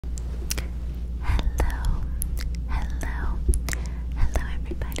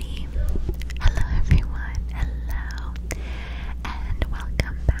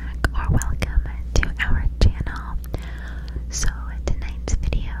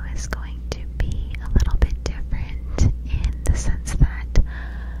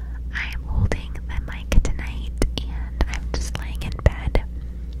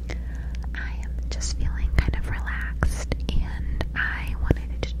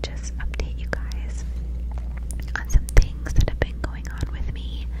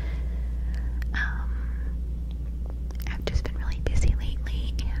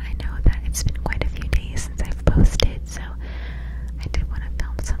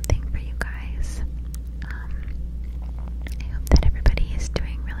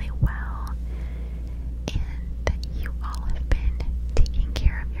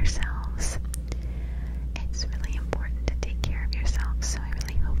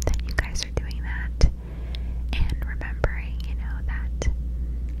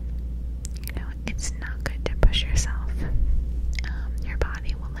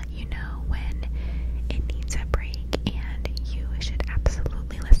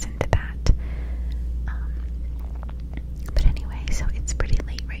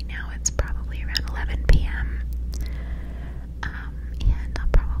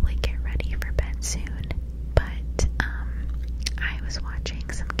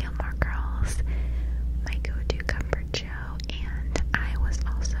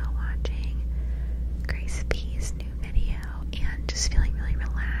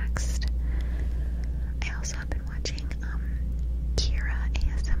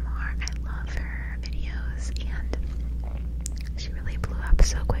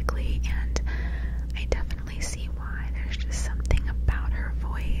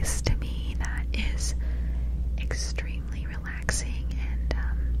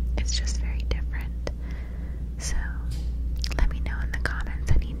it's just very different. So let me know in the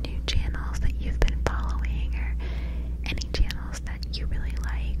comments any new channels that you've been following or any channels that you really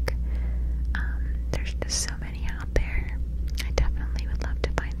like. There's just so many out there. I definitely would love to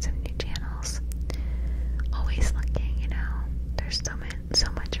find some new channels. Always looking, you know. There's so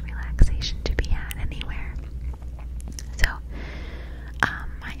much relaxation to be had anywhere. So,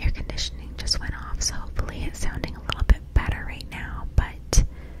 my air conditioning just went off, so hopefully it's sounding a little bit better right now. But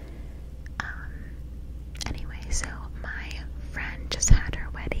anyway, so my friend just had her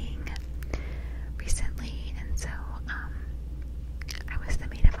wedding recently, and so I was the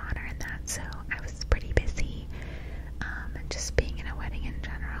maid of honor in that, so I was pretty busy. And just being in a wedding in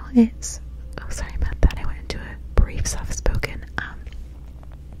general, oh, sorry about that. I went into a brief soft-spoken.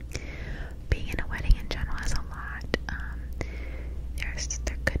 Being in a wedding in general is a lot.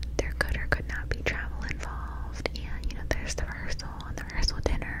 There could or could not be travel involved, and there's the rehearsal and the rehearsal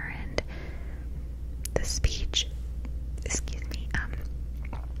dinner and the speech. Excuse me.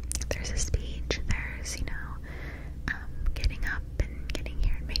 There's a speech. There's getting up and getting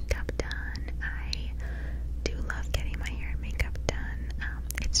hair and makeup done. I do love getting my hair and makeup done.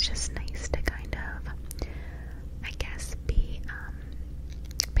 It's just nice to kind of, I guess, be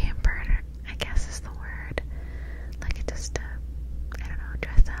pampered, I guess is the word. Like just I don't know,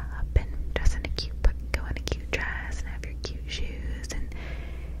 dress up and dress in a go in a cute dress and have your cute shoes and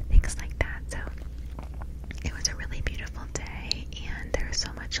things like that. So it was a really beautiful day, and there was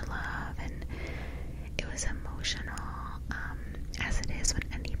so much love, and it was emotional, as it is when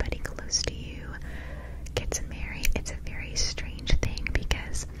anybody close to you gets married. It's a very strange thing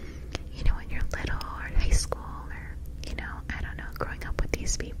because, when you're little or in high school or, I don't know, growing up with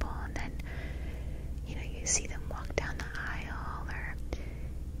these people, and then, you see them walk down the aisle, or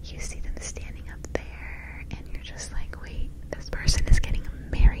you see them standing up there, and you're just like, wait, this person is getting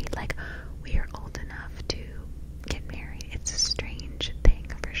married. Like, we are old enough to get married. It's a strange thing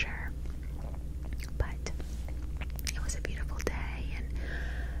for sure. But it was a beautiful day, and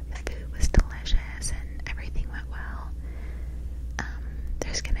the food was delicious, and everything went well.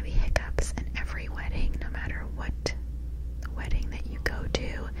 There's gonna be hiccups in every wedding, no matter what wedding that you go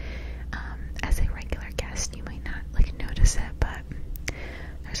to. As a regular guest, you might not notice it, but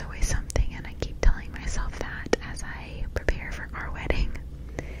there's always something, and I keep telling myself that as I prepare for our wedding,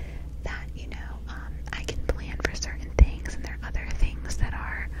 that I can plan for certain things, and there are other things that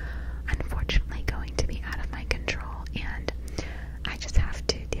are unfortunately going to be out of my control, and I just have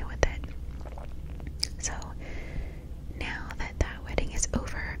to deal with it. So now that that wedding is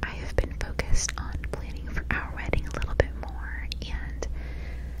over, I have been focused on planning for our wedding a little bit more, and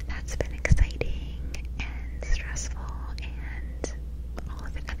that's been exciting and stressful and all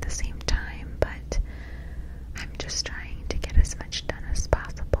of it at the same time, but I'm just trying to get as much done as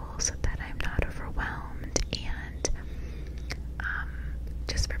possible so that I'm not overwhelmed, and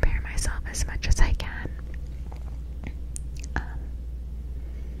just prepare myself as much as I can.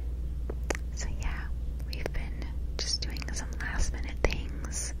 So yeah, we've been just doing some last minute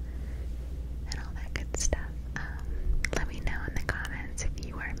things and all that good stuff. Let me know in the comments if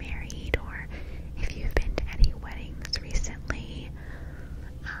you are married or if you've been to any weddings recently.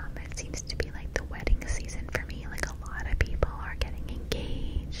 It seems to be like the wedding season for me. Like, a lot of people are getting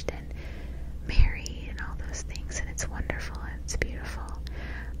engaged and married and all those things, and it's wonderful and it's beautiful.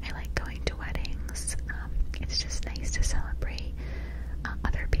 I like going to weddings. It's just nice to celebrate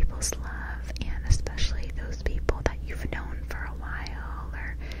other people's love, and especially those people that you've known for a while,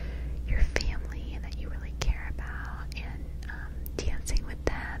 or your family, and that you really care about, and dancing with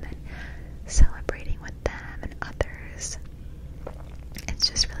them and celebrating with them and others. It's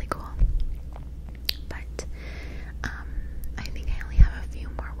just really cool. But I think I only have a few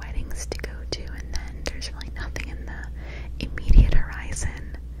more weddings to go to, and then there's really nothing in the immediate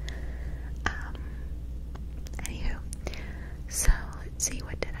horizon. Anywho, so let's see,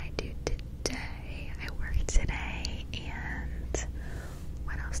 what did I do today? I worked today, and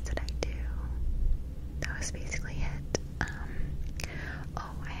what else did I do? That was basically it.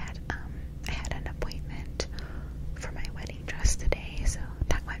 I had an appointment for my wedding dress today, so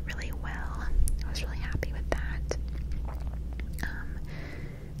that went really well. I was really happy with that.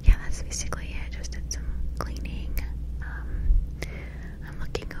 Yeah, that's basically it. Just did some cleaning. I'm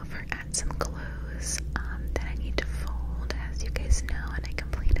looking over at some clothes that I need to fold, as you guys know, and I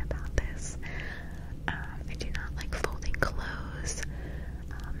complain about this. I do not like folding clothes.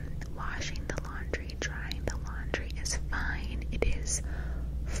 Washing the laundry, drying the laundry is fine. It is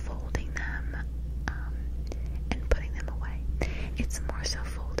folding them and putting them away. It's more so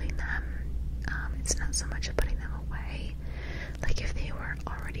folding them. It's not so much putting them away. Like, if they were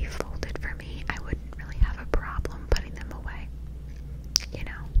already folded,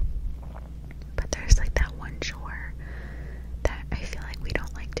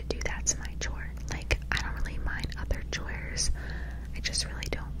 just really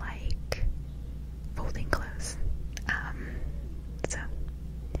don't like folding clothes. So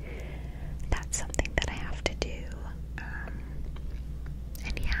that's something that I have to do.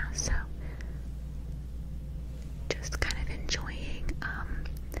 And yeah, so just kind of enjoying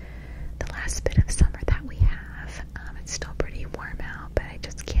the last bit of summer that we have. It's still pretty warm out, but I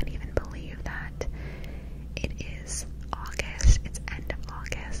just can't even believe that it is August. It's end of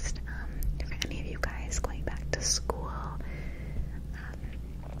August. For any of you guys going back to school,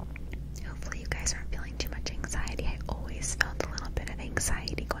 hopefully you guys aren't feeling too much anxiety. I always felt a little bit of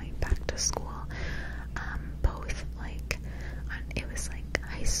anxiety going back to school. Both like, it was like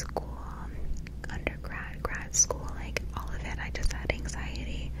high school, undergrad, grad school, like all of it. I just had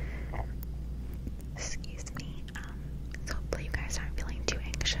anxiety. Excuse me. So hopefully you guys aren't feeling too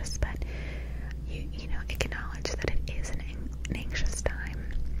anxious, but you know, acknowledge that it is an anxious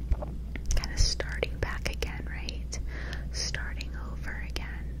time. Kind of starting back again, right? Starting over again.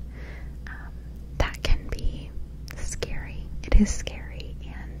 That can be scary. It is scary,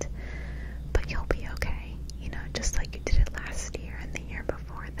 but you'll be okay. You know, just like you did it last year and the year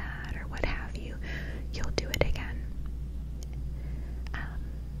before that, or what have you. You'll do it again.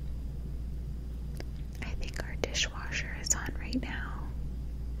 I think our dishwasher is on right now.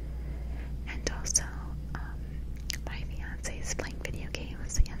 And also, my fiance is playing video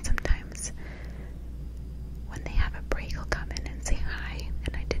games, and sometimes when they have a break, he'll come in and say hi,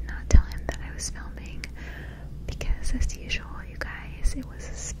 and I did not tell him that I was filming, because as usual, you guys, it was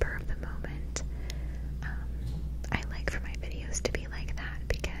a spur of the moment. I like for my videos to be like that,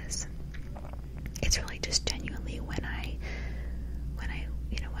 because it's really just genuinely when I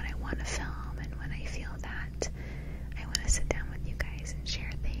want to film, and when I feel that I want to sit down with you guys and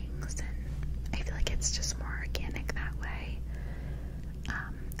share things, and I feel like it's just more organic that way.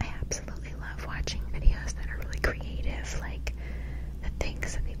 I absolutely love watching videos that are really creative, like the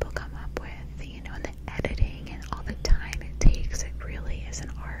things that people come up with, you know, and the editing and all the time it takes. It really is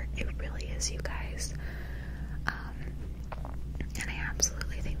an art. It really is, you guys. And I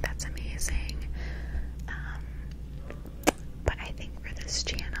absolutely think that's amazing. But I think for this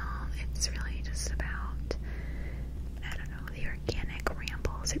channel,